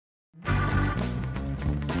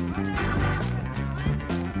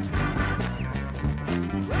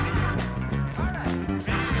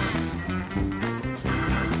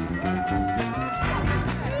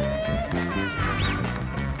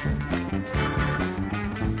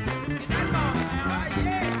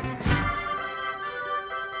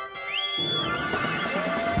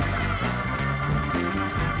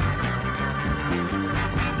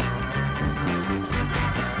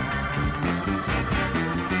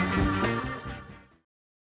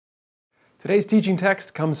Today's teaching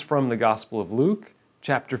text comes from the Gospel of Luke,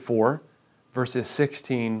 chapter 4, verses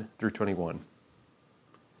 16 through 21.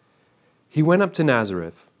 He went up to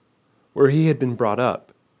Nazareth, where he had been brought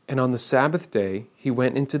up, and on the Sabbath day he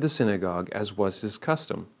went into the synagogue as was his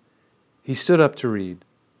custom. He stood up to read,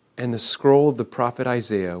 and the scroll of the prophet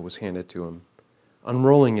Isaiah was handed to him.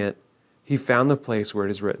 Unrolling it, he found the place where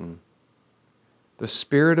it is written, "The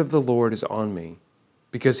Spirit of the Lord is on me,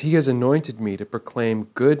 because he has anointed me to proclaim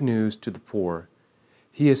good news to the poor.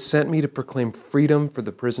 He has sent me to proclaim freedom for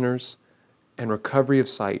the prisoners and recovery of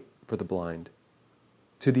sight for the blind,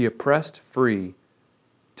 to the oppressed free,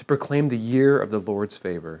 to proclaim the year of the Lord's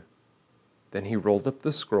favor." Then he rolled up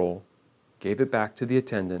the scroll, gave it back to the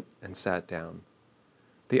attendant, and sat down.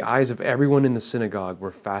 The eyes of everyone in the synagogue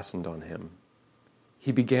were fastened on him.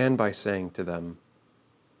 He began by saying to them,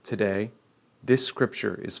 "Today, this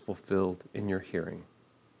scripture is fulfilled in your hearing."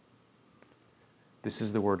 This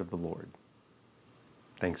is the word of the Lord.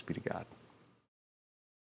 Thanks be to God.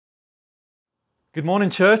 Good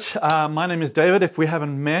morning, church. My name is David, if we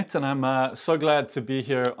haven't met, and I'm so glad to be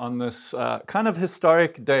here on this kind of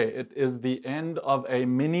historic day. It is the end of a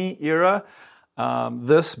mini era.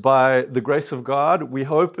 This, by the grace of God, we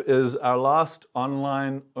hope is our last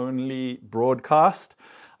online-only broadcast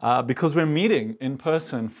because we're meeting in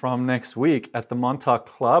person from next week at the Montauk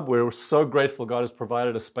Club. We're so grateful God has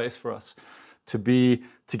provided a space for us to be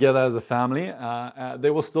together as a family.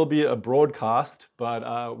 There will still be a broadcast,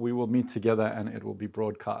 but we will meet together and it will be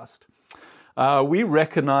broadcast. We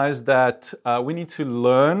recognize that we need to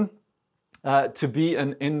learn to be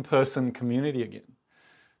an in-person community again.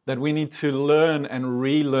 That we need to learn and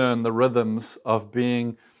relearn the rhythms of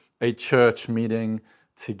being a church meeting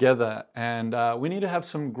together. And we need to have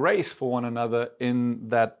some grace for one another in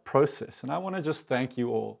that process. And I want to just thank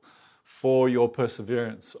you all for your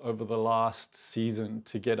perseverance over the last season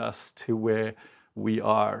to get us to where we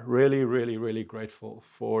are. Really, really, really grateful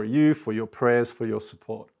for you, for your prayers, for your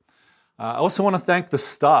support. I also want to thank the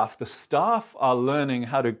staff. The staff are learning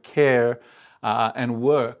how to care and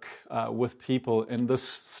work with people in this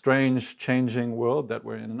strange, changing world that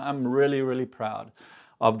we're in. And I'm really, really proud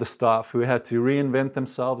of the staff who had to reinvent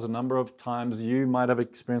themselves a number of times. You might have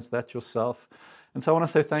experienced that yourself. And so I want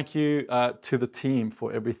to say thank you to the team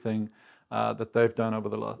for everything that they've done over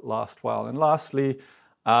the last while. And lastly,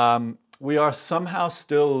 we are somehow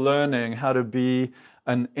still learning how to be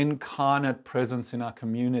an incarnate presence in our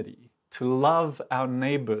community, to love our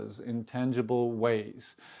neighbors in tangible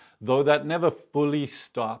ways. Though that never fully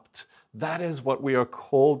stopped, that is what we are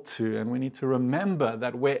called to. And we need to remember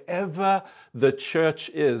that wherever the church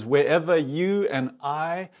is, wherever you and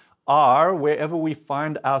I are, wherever we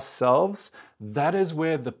find ourselves, that is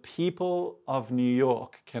where the people of New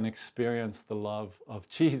York can experience the love of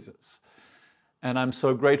Jesus. And I'm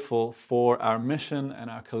so grateful for our mission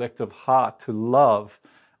and our collective heart to love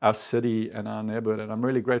our city and our neighborhood. And I'm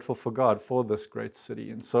really grateful for God for this great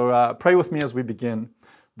city. And so pray with me as we begin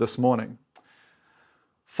this morning.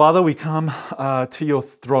 Father, we come to your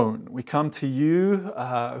throne. We come to you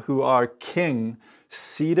who are King,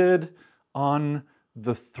 seated on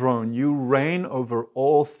the throne. You reign over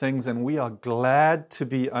all things, and we are glad to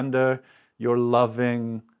be under your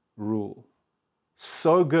loving rule.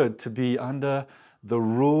 So good to be under the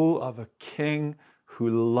rule of a king who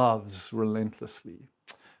loves relentlessly.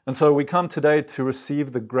 And so we come today to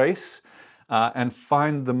receive the grace and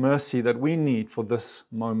find the mercy that we need for this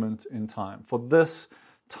moment in time, for this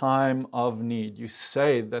time of need. You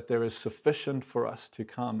say that there is sufficient for us to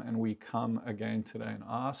come, and we come again today and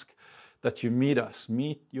ask that you meet us,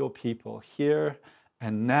 meet your people here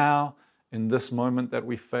and now in this moment that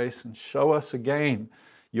we face, and show us again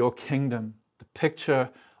your kingdom, the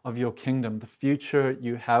picture of your kingdom, the future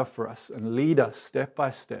you have for us, and lead us step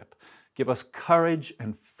by step. Give us courage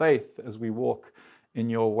and faith as we walk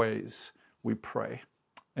in your ways, we pray.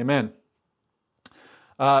 Amen.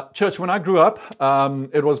 Church, when I grew up,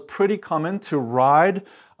 it was pretty common to ride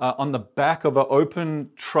on the back of an open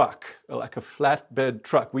truck, like a flatbed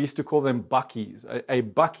truck. We used to call them buckies. A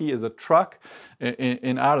bucky is a truck,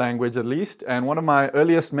 in our language at least. And one of my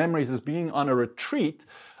earliest memories is being on a retreat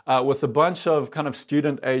with a bunch of kind of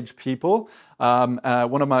student-age people. One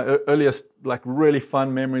of my earliest, like really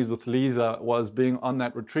fun memories with Lisa was being on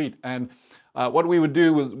that retreat. And what we would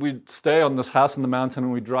do was we'd stay on this house in the mountain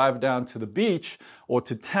and we'd drive down to the beach or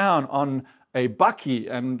to town on a bucky.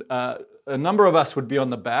 And a number of us would be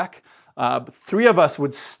on the back. 3 of us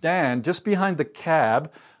would stand just behind the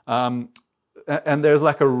cab, and there's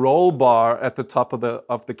like a roll bar at the top of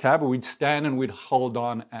the cab. We'd stand and we'd hold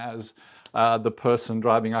on as the person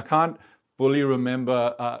driving. I can't fully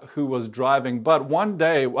remember who was driving. But one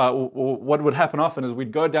day, what would happen often is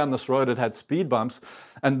we'd go down this road. It had speed bumps.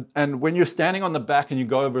 And when you're standing on the back and you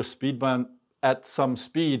go over a speed bump at some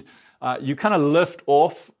speed, you kind of lift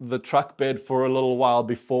off the truck bed for a little while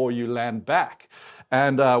before you land back.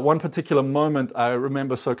 And one particular moment I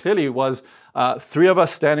remember so clearly was three of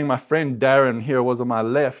us standing. My friend Darren here was on my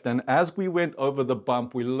left. And as we went over the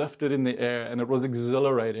bump, we lifted in the air and it was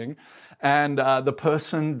exhilarating. And the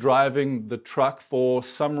person driving the truck, for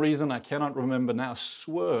some reason I cannot remember now,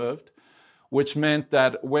 swerved, which meant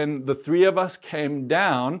that when the three of us came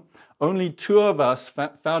down, only two of us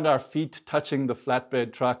found our feet touching the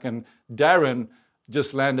flatbed truck, and Darren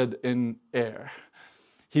just landed in air.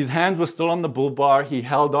 His hands were still on the bull bar. He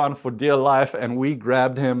held on for dear life, and we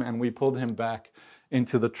grabbed him and we pulled him back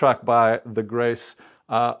into the truck by the grace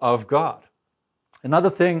of God.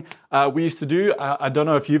 Another thing we used to do, I don't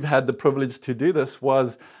know if you've had the privilege to do this,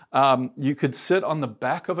 was you could sit on the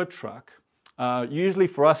back of a truck. Usually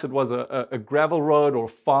for us it was a gravel road or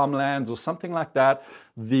farmlands or something like that.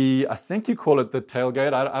 I think you call it the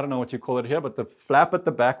tailgate. I don't know what you call it here, but the flap at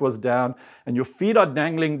the back was down and your feet are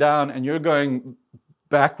dangling down and you're going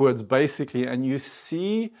backwards basically, and you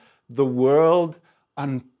see the world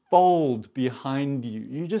unfold behind you.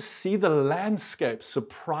 You just see the landscape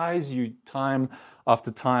surprise you time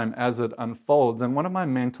after time as it unfolds. And one of my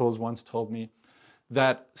mentors once told me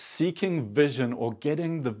that seeking vision or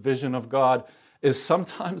getting the vision of God is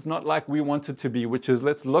sometimes not like we want it to be, which is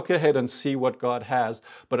let's look ahead and see what God has,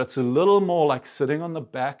 but it's a little more like sitting on the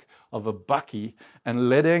back of a bucky and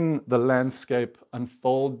letting the landscape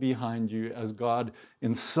unfold behind you as God,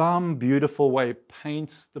 in some beautiful way,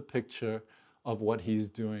 paints the picture of what He's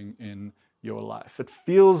doing in your life. It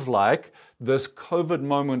feels like this COVID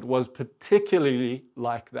moment was particularly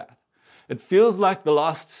like that. It feels like the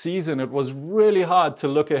last season, it was really hard to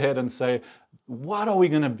look ahead and say, what are we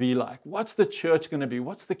going to be like? What's the church going to be?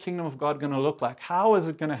 What's the kingdom of God going to look like? How is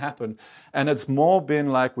it going to happen? And it's more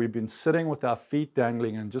been like we've been sitting with our feet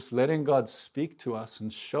dangling and just letting God speak to us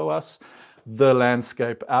and show us the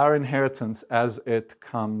landscape, our inheritance as it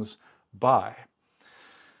comes by.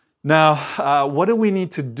 Now, what do we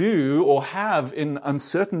need to do or have in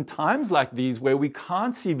uncertain times like these where we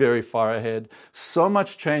can't see very far ahead, so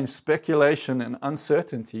much change, speculation, and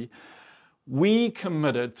uncertainty? We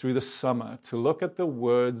committed through the summer to look at the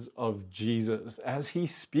words of Jesus as He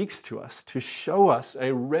speaks to us, to show us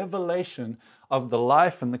a revelation of the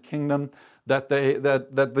life and the kingdom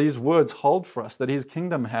that these words hold for us, that His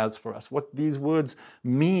kingdom has for us, what these words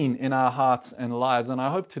mean in our hearts and lives. And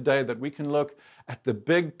I hope today that we can look at the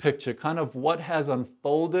big picture, kind of what has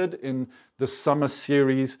unfolded in the summer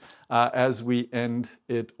series as we end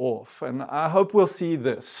it off. And I hope we'll see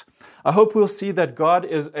this. I hope we'll see that God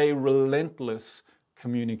is a relentless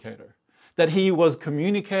communicator, that He was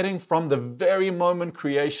communicating from the very moment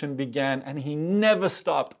creation began, and He never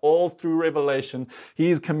stopped all through Revelation. He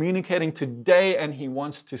is communicating today, and He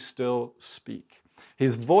wants to still speak.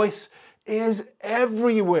 His voice is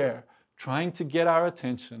everywhere, trying to get our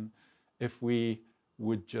attention if we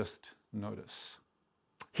would just notice.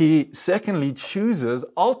 He, secondly, chooses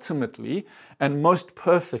ultimately and most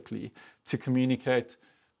perfectly to communicate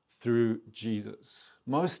through Jesus.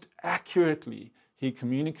 Most accurately, He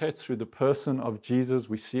communicates through the person of Jesus.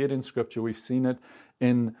 We see it in Scripture. We've seen it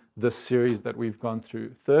in this series that we've gone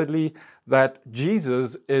through. Thirdly, that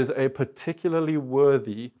Jesus is a particularly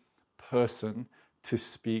worthy person to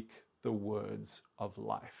speak the words of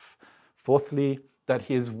life. Fourthly, that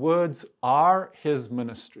His words are His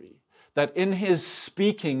ministry. That in His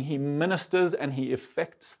speaking, He ministers and He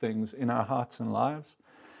effects things in our hearts and lives.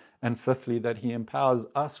 And fifthly, that He empowers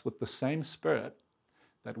us with the same Spirit,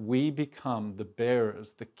 that we become the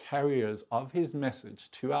bearers, the carriers of His message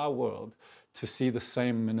to our world to see the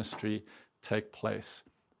same ministry take place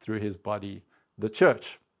through His body, the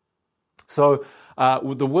church. So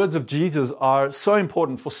the words of Jesus are so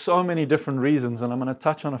important for so many different reasons, and I'm going to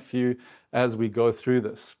touch on a few as we go through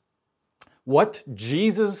this. What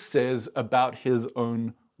Jesus says about His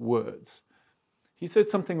own words. He said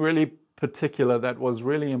something really particular that was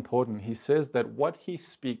really important. He says that what He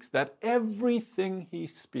speaks, that everything He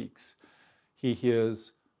speaks, He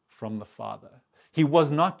hears from the Father. He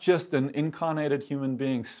was not just an incarnated human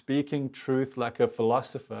being speaking truth like a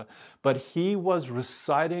philosopher, but He was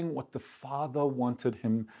reciting what the Father wanted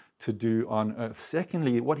Him to do on earth.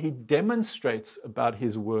 Secondly, what He demonstrates about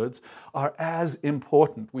His words are as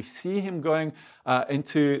important. We see Him going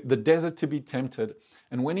into the desert to be tempted.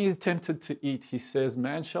 And when He is tempted to eat, He says,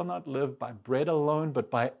 man shall not live by bread alone,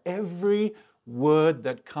 but by every word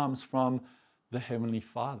that comes from the Heavenly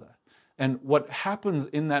Father. And what happens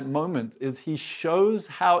in that moment is he shows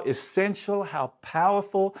how essential, how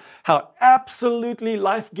powerful, how absolutely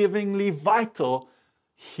life-givingly vital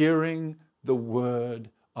hearing the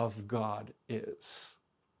word of God is.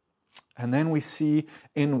 And then we see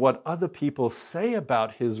in what other people say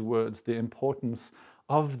about his words the importance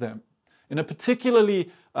of them. In a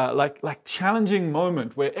particularly challenging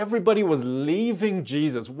moment where everybody was leaving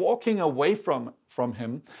Jesus, walking away from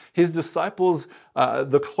him, his disciples,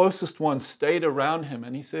 the closest ones, stayed around him.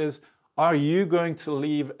 And he says, "Are you going to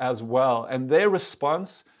leave as well?" And their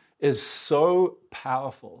response is so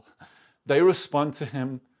powerful. They respond to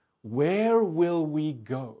him, "Where will we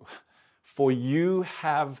go? For you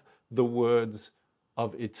have the words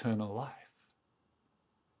of eternal life."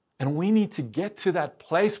 And we need to get to that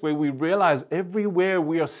place where we realize everywhere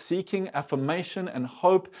we are seeking affirmation and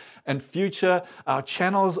hope and future, our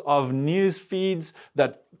channels of news feeds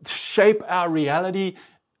that shape our reality,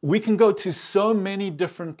 we can go to so many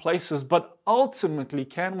different places, but ultimately,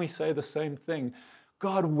 can we say the same thing?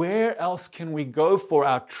 God, where else can we go for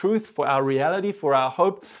our truth, for our reality, for our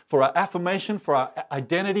hope, for our affirmation, for our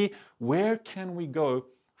identity? Where can we go?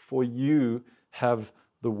 For you have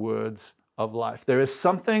the words of life. There is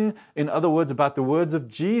something, in other words, about the words of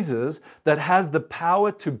Jesus that has the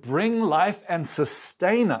power to bring life and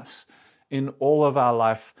sustain us in all of our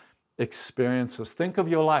life experiences. Think of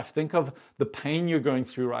your life. Think of the pain you're going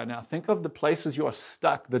through right now. Think of the places you are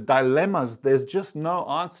stuck, the dilemmas. There's just no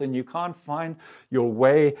answer and you can't find your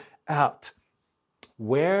way out.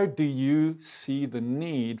 Where do you see the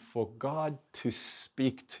need for God to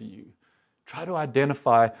speak to you? Try to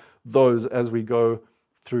identify those as we go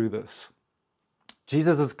through this.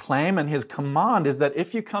 Jesus' claim and his command is that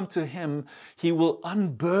if you come to him, he will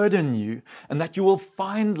unburden you and that you will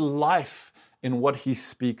find life in what he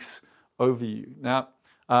speaks over you. Now,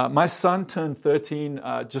 my son turned 13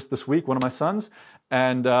 just this week, one of my sons,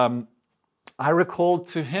 and I recalled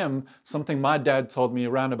to him something my dad told me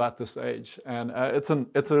around about this age. And it's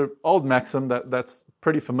an old maxim that's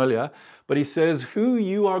pretty familiar, but he says, who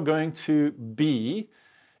you are going to be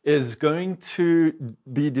is going to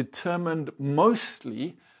be determined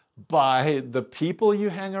mostly by the people you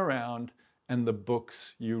hang around and the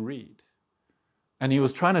books you read. And he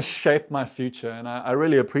was trying to shape my future, and I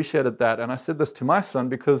really appreciated that. And I said this to my son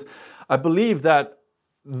because I believe that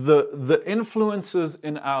the influences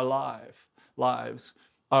in our lives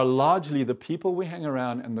are largely the people we hang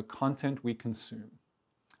around and the content we consume.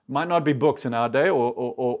 It might not be books in our day,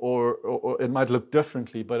 or it might look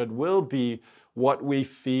differently, but it will be what we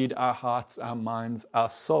feed our hearts, our minds, our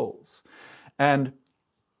souls. And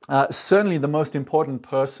certainly the most important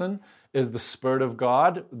person is the Spirit of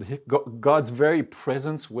God, God's very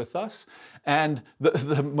presence with us. And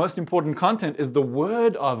the most important content is the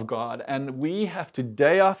Word of God. And we have to,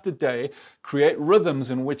 day after day, create rhythms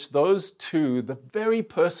in which those two, the very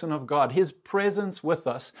person of God, his presence with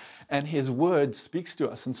us, and his Word speaks to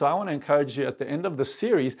us. And so I want to encourage you at the end of the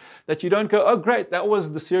series that you don't go, oh, great, that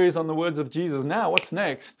was the series on the words of Jesus. Now, what's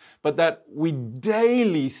next? But that we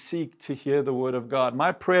daily seek to hear the Word of God.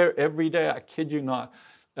 My prayer every day, I kid you not,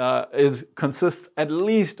 consists at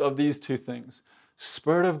least of these two things.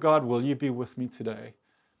 Spirit of God, will you be with me today?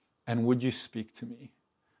 And would you speak to me?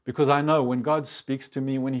 Because I know when God speaks to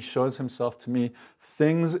me, when he shows himself to me,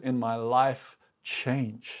 things in my life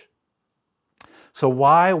change. So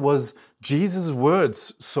why was Jesus'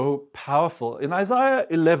 words so powerful? In Isaiah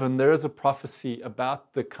 11, there is a prophecy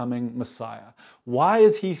about the coming Messiah. Why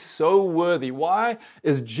is he so worthy? Why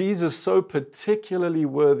is Jesus so particularly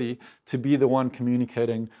worthy to be the one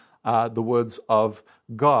communicating the words of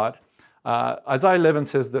God? Isaiah 11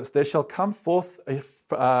 says this, there shall come forth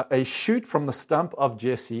a shoot from the stump of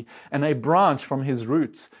Jesse, and a branch from his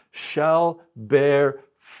roots shall bear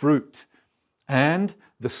fruit. And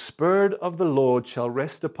the Spirit of the Lord shall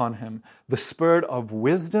rest upon him, the Spirit of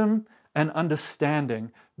wisdom and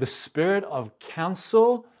understanding, the Spirit of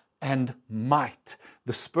counsel and might,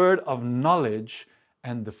 the Spirit of knowledge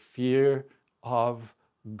and the fear of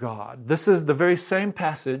God. This is the very same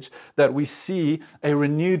passage that we see a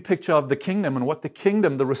renewed picture of the kingdom and what the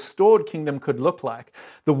kingdom, the restored kingdom, could look like.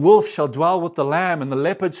 The wolf shall dwell with the lamb, and the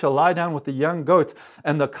leopard shall lie down with the young goat,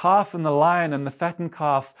 and the calf and the lion and the fattened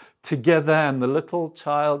calf together, and the little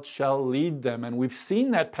child shall lead them. And we've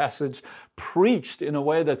seen that passage preached in a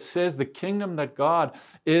way that says the kingdom that God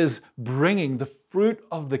is bringing, the fruit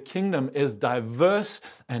of the kingdom, is diverse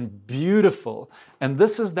and beautiful. And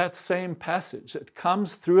this is that same passage. It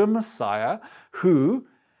comes through a Messiah who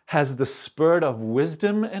has the spirit of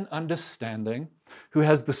wisdom and understanding, who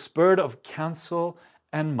has the spirit of counsel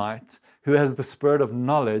and might, who has the spirit of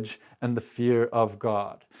knowledge and the fear of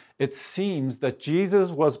God. it seems that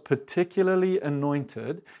Jesus was particularly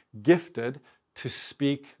anointed, gifted to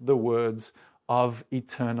speak the words of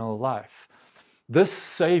eternal life. This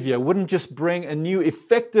Savior wouldn't just bring a new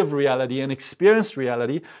effective reality and experienced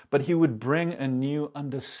reality, but he would bring a new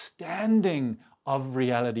understanding of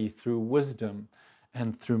reality through wisdom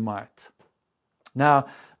and through might. Now,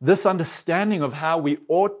 this understanding of how we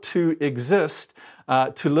ought to exist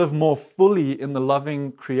to live more fully in the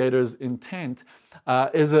loving Creator's intent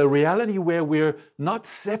is a reality where we're not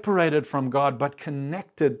separated from God, but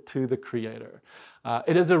connected to the Creator.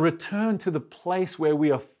 It is a return to the place where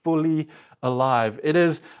we are fully alive. It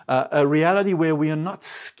is a reality where we are not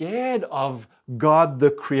scared of God,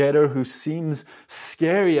 the Creator, who seems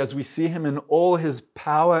scary as we see Him in all His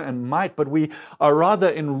power and might, but we are rather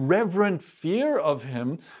in reverent fear of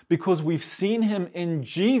Him because we've seen Him in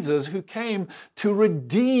Jesus, who came to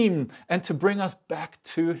redeem and to bring us back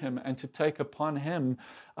to Him and to take upon Him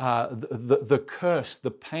the curse,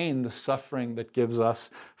 the pain, the suffering that gives us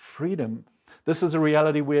freedom. This is a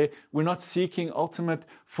reality where we're not seeking ultimate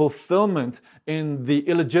fulfillment in the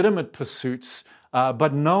illegitimate pursuits,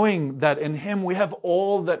 but knowing that in Him we have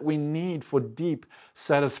all that we need for deep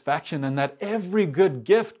satisfaction, and that every good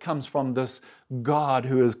gift comes from this God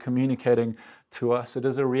who is communicating to us. It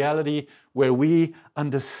is a reality where we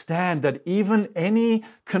understand that even any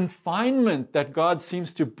confinement that God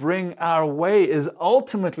seems to bring our way is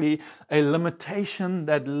ultimately a limitation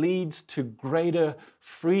that leads to greater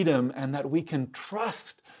freedom, and that we can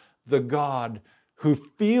trust the God who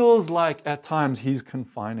feels like at times He's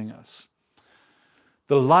confining us.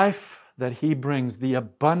 The life that He brings, the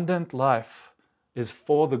abundant life, is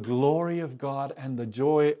for the glory of God and the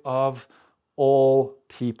joy of all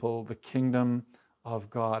people, the kingdom of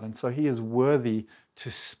God. And so He is worthy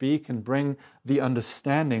to speak and bring the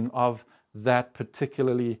understanding of that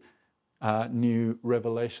particularly new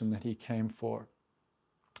revelation that He came for.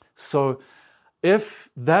 So if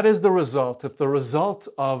that is the result, if the result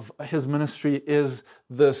of His ministry is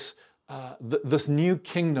this new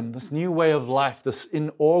kingdom, this new way of life, this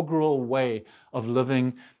inaugural way of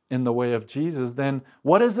living in the way of Jesus, then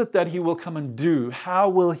what is it that He will come and do? How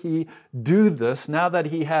will He do this now that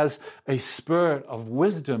He has a spirit of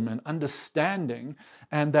wisdom and understanding,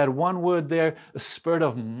 and that one word there, a spirit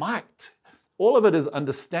of might? All of it is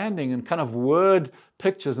understanding and kind of word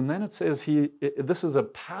pictures. And then it says this is a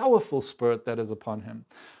powerful spirit that is upon Him.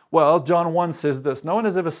 Well, John 1 says this: no one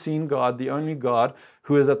has ever seen God, the only God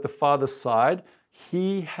who is at the Father's side.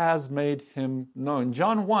 He has made Him known.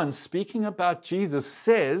 John 1, speaking about Jesus,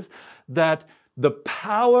 says that the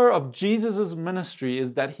power of Jesus' ministry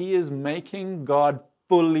is that He is making God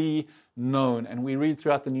fully known. And we read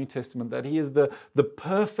throughout the New Testament that He is the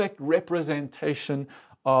perfect representation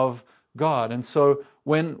of God. And so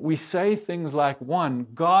when we say things like, one,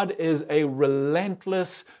 God is a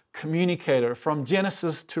relentless communicator. From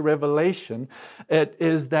Genesis to Revelation, it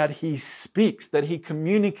is that He speaks, that He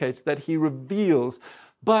communicates, that He reveals.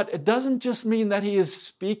 But it doesn't just mean that He is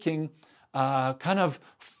speaking kind of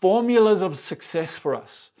formulas of success for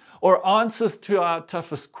us or answers to our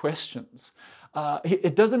toughest questions.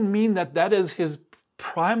 It doesn't mean that that is His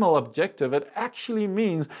primal objective. It actually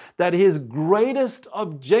means that His greatest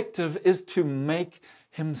objective is to make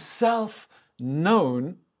Himself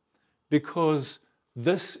known, because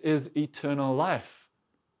this is eternal life,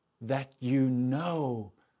 that you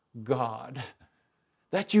know God.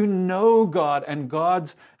 That you know God, and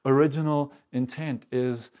God's original intent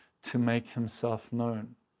is to make Himself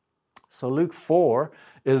known. So Luke 4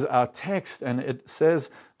 is our text, and it says,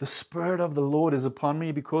 the Spirit of the Lord is upon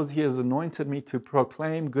me because He has anointed me to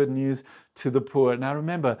proclaim good news to the poor. Now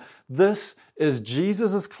remember, this is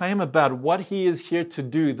Jesus' claim about what He is here to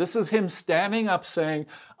do. This is Him standing up saying,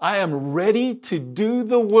 I am ready to do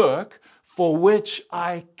the work for which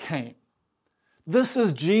I came. This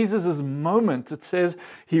is Jesus' moment. It says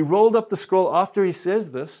He rolled up the scroll after He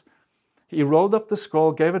says this. He rolled up the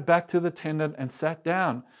scroll, gave it back to the attendant, and sat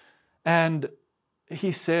down. And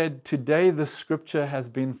He said, today the scripture has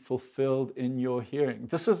been fulfilled in your hearing.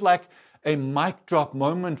 This is like a mic drop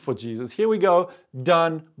moment for Jesus. Here we go,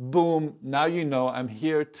 done, boom, now you know I'm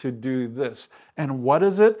here to do this. And what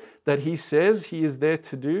is it that He says He is there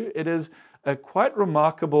to do? It is a quite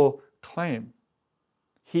remarkable claim.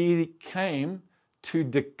 He came to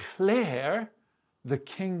declare the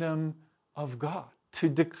kingdom of God, to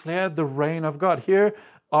declare the reign of God. Here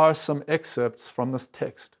are some excerpts from this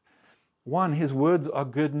text. One, His words are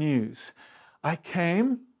good news. I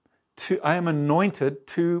am anointed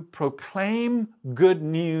to proclaim good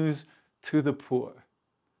news to the poor.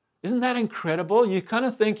 Isn't that incredible? You kind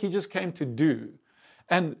of think He just came to do.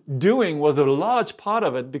 And doing was a large part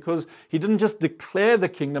of it, because he didn't just declare the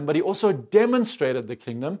kingdom, but he also demonstrated the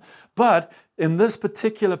kingdom. But in this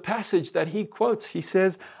particular passage that he quotes, he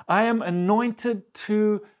says, I am anointed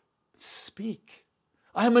to speak.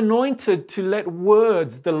 I am anointed to let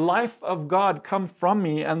words, the life of God, come from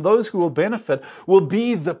me, and those who will benefit will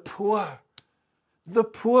be the poor. The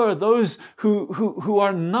poor, those who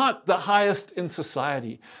are not the highest in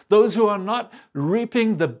society, those who are not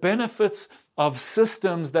reaping the benefits of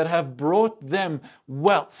systems that have brought them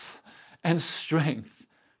wealth and strength.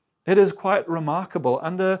 It is quite remarkable.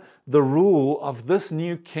 Under the rule of this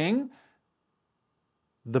new king,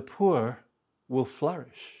 the poor will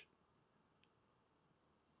flourish.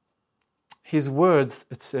 His words,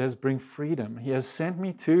 it says, bring freedom. He has sent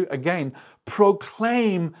me to, again,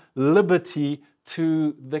 proclaim liberty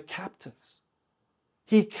to the captives.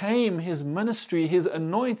 He came, his ministry, his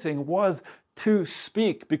anointing was to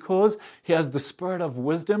speak, because he has the spirit of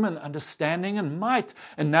wisdom and understanding and might.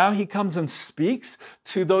 And now he comes and speaks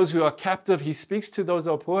to those who are captive. He speaks to those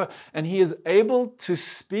who are poor. And he is able to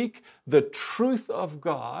speak the truth of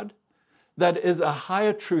God that is a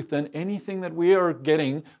higher truth than anything that we are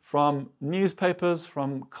getting from newspapers,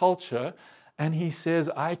 from culture. And he says,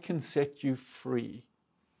 I can set you free.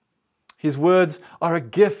 His words are a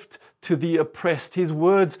gift to the oppressed. His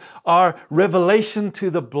words are revelation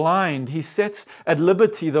to the blind. He sets at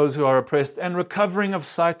liberty those who are oppressed, and recovering of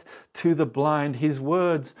sight to the blind. His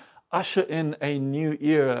words usher in a new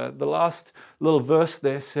era. The last little verse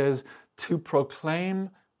there says, to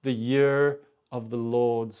proclaim the year of the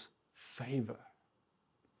Lord's favor.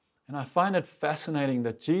 And I find it fascinating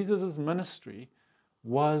that Jesus' ministry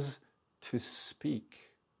was to speak.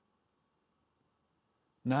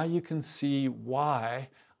 Now you can see why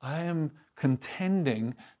I am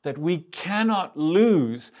contending that we cannot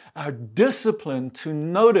lose our discipline to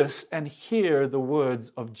notice and hear the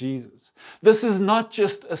words of Jesus. This is not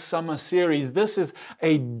just a summer series. This is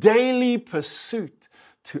a daily pursuit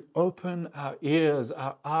to open our ears,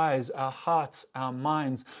 our eyes, our hearts, our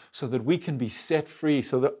minds, so that we can be set free,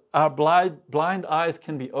 so that our blind eyes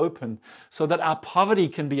can be opened, so that our poverty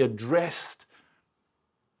can be addressed.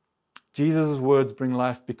 Jesus' words bring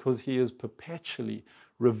life because he is perpetually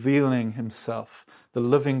revealing himself, the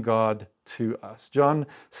living God, to us. John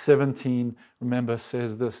 17, remember,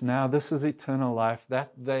 says this, now this is eternal life,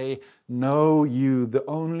 that they know you, the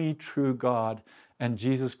only true God, and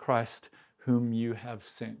Jesus Christ, whom you have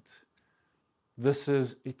sent. This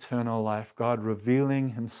is eternal life, God revealing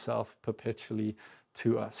himself perpetually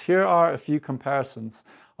to us. Here are a few comparisons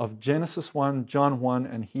of Genesis 1, John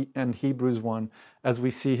 1, and Hebrews 1 as we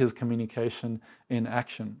see his communication in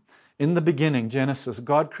action. In the beginning, Genesis,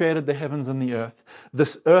 God created the heavens and the earth.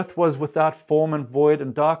 This earth was without form and void,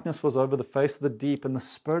 and darkness was over the face of the deep, and the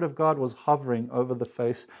Spirit of God was hovering over the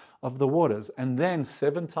face of the waters. And then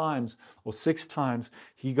 7 times or 6 times,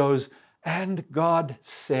 he goes, and God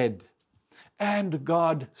said. And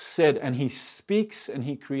God said, and he speaks and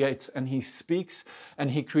he creates, and he speaks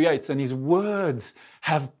and he creates. And his words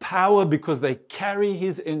have power because they carry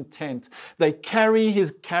his intent. They carry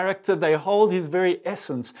his character. They hold his very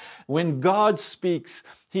essence. When God speaks,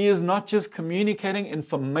 he is not just communicating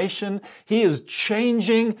information. He is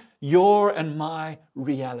changing your and my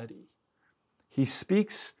reality. He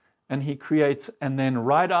speaks and he creates, and then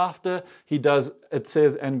right after he does, it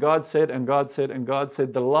says, and God said, and God said, and God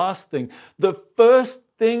said, the last thing, the first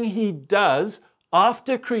thing he does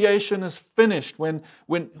after creation is finished,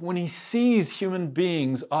 when he sees human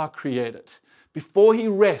beings are created, before he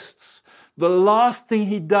rests, the last thing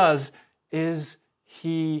he does is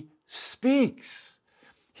he speaks.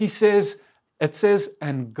 He says, it says,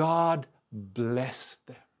 and God blessed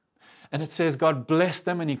them. And it says God blessed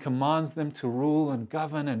them, and he commands them to rule and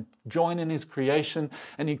govern and join in his creation,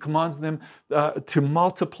 and he commands them to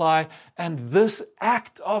multiply. And this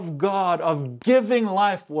act of God, of giving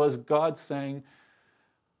life, was God saying,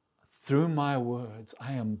 through my words,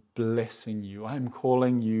 I am blessing you. I am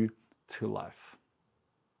calling you to life.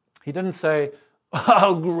 He didn't say,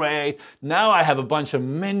 oh, great, now I have a bunch of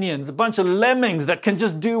minions, a bunch of lemmings that can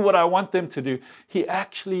just do what I want them to do. He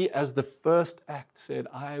actually, as the first act, said,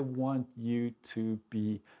 I want you to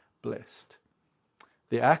be blessed.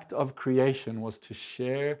 The act of creation was to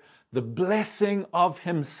share the blessing of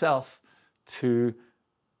himself to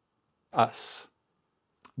us.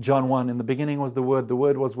 John 1, in the beginning was the Word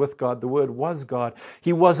was with God, the Word was God.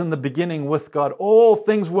 He was in the beginning with God. All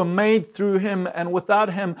things were made through him, and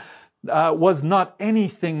without him was not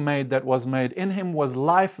anything made that was made. In him was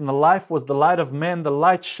life, and the life was the light of men. The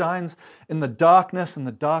light shines in the darkness, and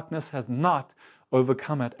the darkness has not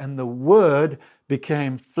overcome it. And the Word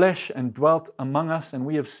became flesh and dwelt among us, and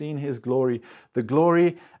we have seen His glory, the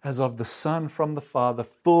glory as of the Son from the Father,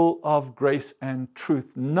 full of grace and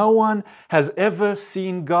truth. No one has ever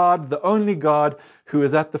seen God, the only God who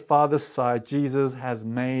is at the Father's side. Jesus has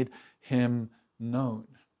made Him known.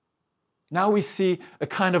 Now we see a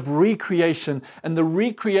kind of recreation, and the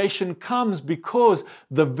recreation comes because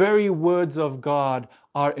the very words of God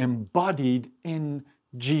are embodied in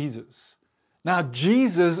Jesus. Now,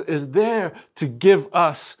 Jesus is there to give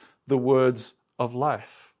us the words of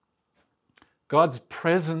life. God's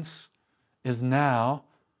presence is now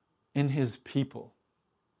in His people.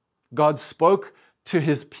 God spoke to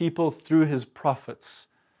His people through His prophets,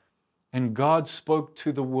 and God spoke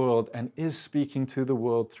to the world and is speaking to the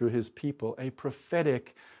world through His people, a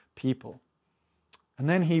prophetic people. And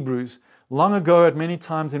then Hebrews, long ago at many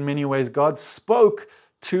times in many ways, God spoke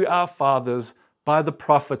to our fathers by the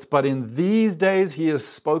prophets, but in these days He has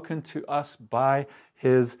spoken to us by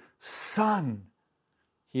His Son.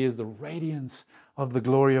 He is the radiance of the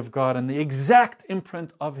glory of God and the exact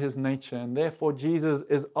imprint of His nature, and therefore Jesus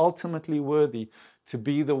is ultimately worthy to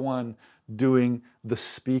be the one doing the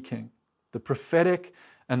speaking. The prophetic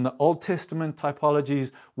and the Old Testament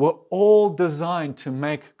typologies were all designed to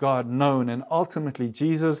make God known, and ultimately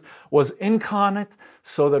Jesus was incarnate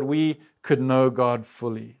so that we could know God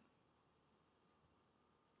fully.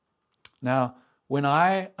 Now, when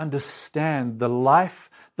I understand the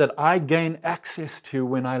life that I gain access to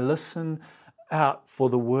when I listen out for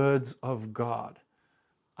the words of God,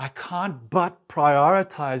 I can't but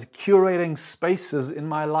prioritize curating spaces in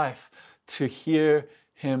my life to hear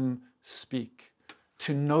Him speak,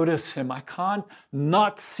 to notice Him. I can't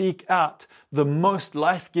not seek out the most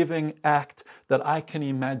life-giving act that I can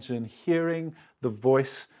imagine, hearing the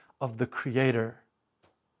voice of the Creator.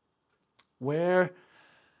 Where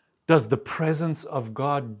does the presence of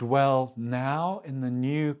God dwell now in the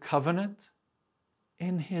new covenant?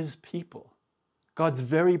 In His people. God's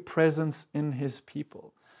very presence in His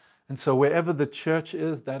people. And so wherever the church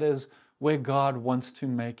is, that is where God wants to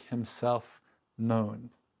make Himself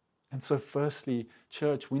known. And so firstly,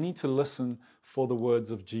 church, we need to listen for the words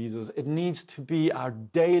of Jesus. It needs to be our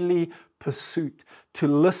daily pursuit to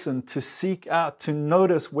listen, to seek out, to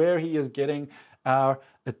notice where He is getting our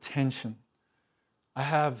attention. I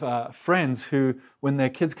have friends who, when their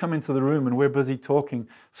kids come into the room and we're busy talking,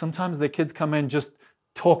 sometimes their kids come in just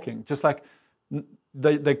talking, just like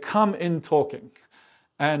they come in talking.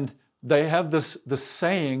 And they have this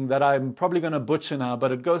saying that I'm probably going to butcher now,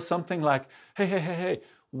 but it goes something like, hey,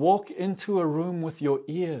 walk into a room with your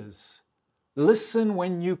ears. Listen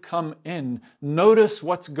when you come in. Notice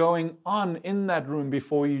what's going on in that room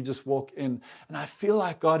before you just walk in. And I feel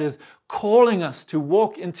like God is calling us to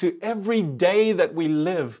walk into every day that we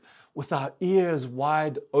live with our ears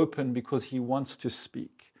wide open because He wants to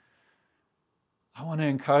speak. I want to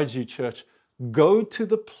encourage you, church, go to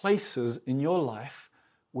the places in your life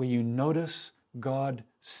where you notice God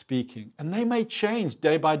speaking. And they may change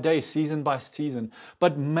day by day, season by season,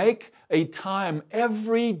 but make a time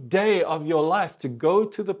every day of your life to go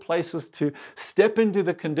to the places, to step into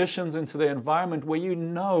the conditions, into the environment where you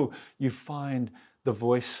know you find the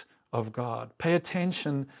voice of God. Pay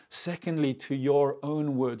attention, secondly, to your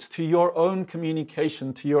own words, to your own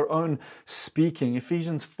communication, to your own speaking.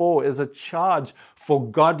 Ephesians 4 is a charge for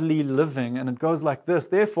godly living, and it goes like this.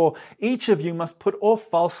 Therefore, each of you must put off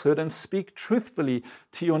falsehood and speak truthfully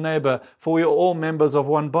to your neighbor, for we are all members of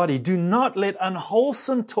one body. Do not let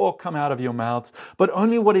unwholesome talk come out of your mouths, but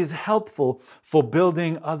only what is helpful for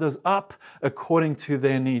building others up according to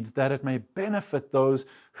their needs, that it may benefit those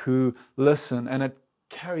who listen. And it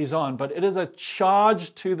carries on, but it is a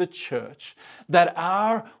charge to the church that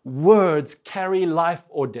our words carry life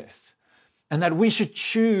or death, and that we should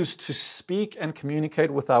choose to speak and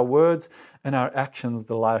communicate with our words and our actions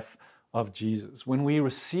the life of Jesus. When we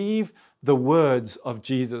receive the words of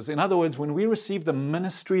Jesus, in other words, when we receive the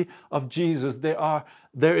ministry of Jesus,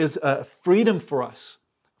 there is a freedom for us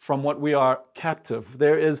from what we are captive.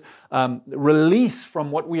 There is release from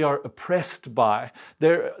what we are oppressed by.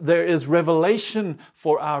 There is revelation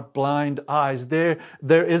for our blind eyes. There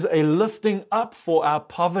is a lifting up for our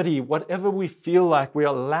poverty. Whatever we feel like we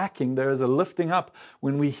are lacking, there is a lifting up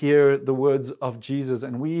when we hear the words of Jesus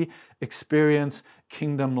and we experience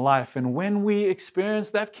kingdom life. And when we experience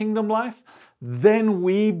that kingdom life, then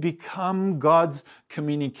we become God's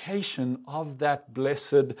communication of that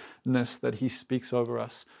blessedness that He speaks over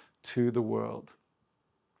us to the world.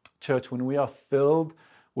 Church, when we are filled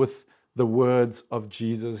with the words of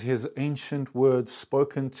Jesus, His ancient words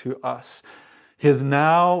spoken to us, His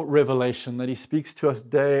now revelation that He speaks to us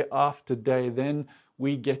day after day, then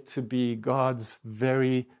we get to be God's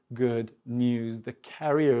very good news, the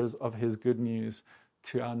carriers of His good news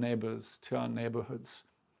to our neighbors, to our neighborhoods.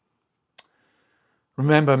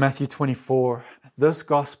 Remember Matthew 24, this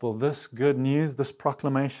gospel, this good news, this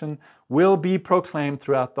proclamation will be proclaimed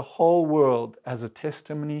throughout the whole world as a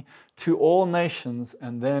testimony to all nations,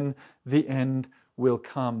 and then the end will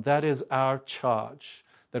come. That is our charge,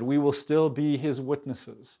 that we will still be His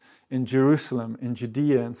witnesses in Jerusalem, in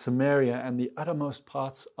Judea, and Samaria, and the uttermost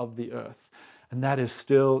parts of the earth. And that is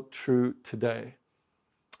still true today.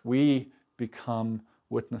 We become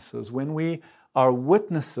witnesses. When we are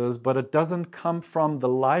witnesses, but it doesn't come from the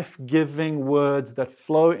life-giving words that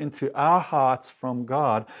flow into our hearts from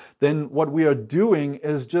God, then what we are doing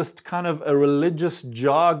is just kind of a religious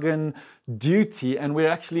jargon duty, and we're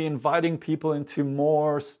actually inviting people into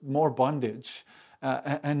more bondage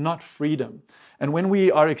and not freedom. And when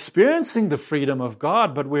we are experiencing the freedom of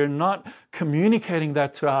God, but we're not communicating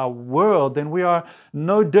that to our world, then we are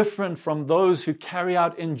no different from those who carry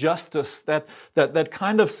out injustice, that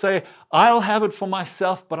kind of say, I'll have it for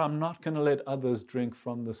myself, but I'm not going to let others drink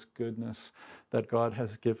from this goodness that God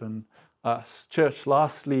has given us. Church,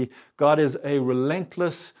 lastly, God is a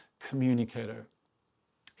relentless communicator.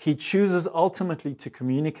 He chooses ultimately to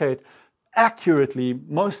communicate accurately,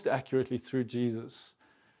 most accurately through Jesus.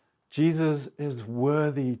 Jesus is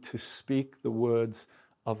worthy to speak the words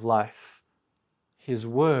of life. His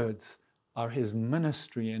words are His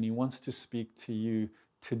ministry, and He wants to speak to you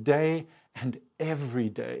today and every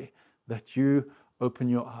day that you open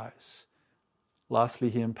your eyes. Lastly,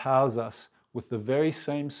 He empowers us with the very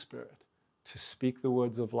same Spirit to speak the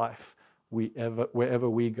words of life wherever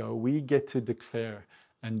we go. We get to declare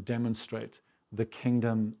and demonstrate the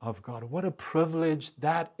kingdom of God. What a privilege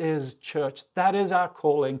that is, church. That is our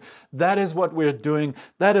calling. That is what we're doing.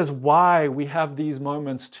 That is why we have these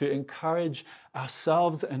moments to encourage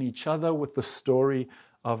ourselves and each other with the story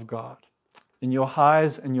of God. In your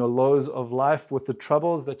highs and your lows of life, with the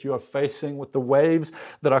troubles that you are facing, with the waves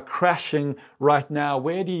that are crashing right now,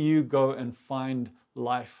 where do you go and find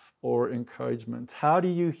life or encouragement? How do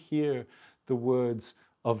you hear the words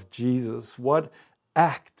of Jesus? What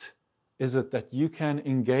act is it that you can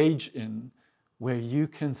engage in where you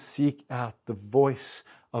can seek out the voice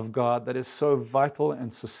of God that is so vital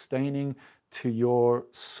and sustaining to your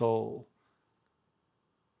soul?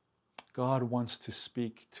 God wants to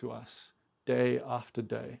speak to us day after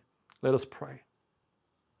day. Let us pray.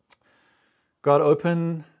 God,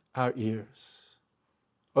 open our ears.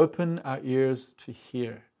 Open our ears to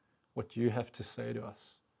hear what you have to say to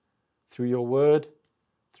us through your word,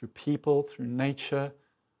 through people, through nature,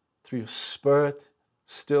 through your Spirit,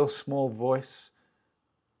 still small voice.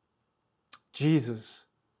 Jesus,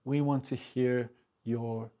 we want to hear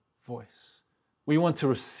your voice. We want to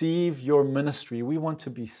receive your ministry. We want to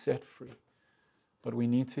be set free, but we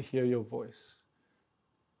need to hear your voice.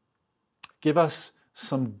 Give us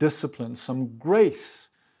some discipline, some grace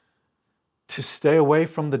to stay away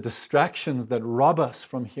from the distractions that rob us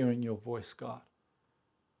from hearing your voice, God.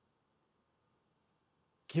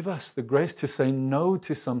 Give us the grace to say no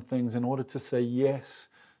to some things in order to say yes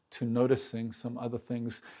to noticing some other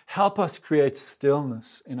things. Help us create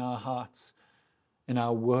stillness in our hearts, in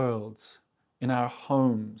our worlds, in our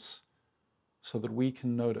homes, so that we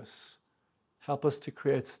can notice. Help us to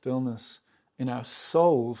create stillness in our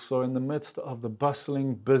souls, so in the midst of the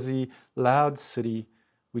bustling, busy, loud city,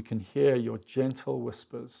 we can hear your gentle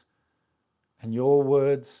whispers. And your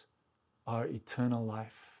words are eternal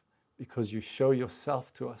life, because you show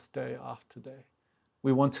yourself to us day after day.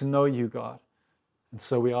 We want to know you, God. And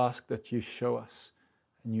so we ask that you show us,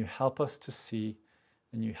 and you help us to see,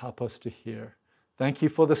 and you help us to hear. Thank you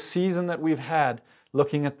for the season that we've had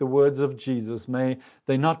looking at the words of Jesus. May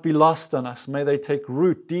they not be lost on us. May they take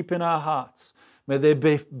root deep in our hearts. May they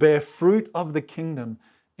bear fruit of the kingdom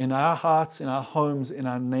in our hearts, in our homes, in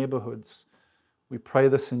our neighborhoods. We pray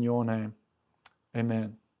this in your name.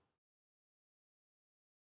 Amen.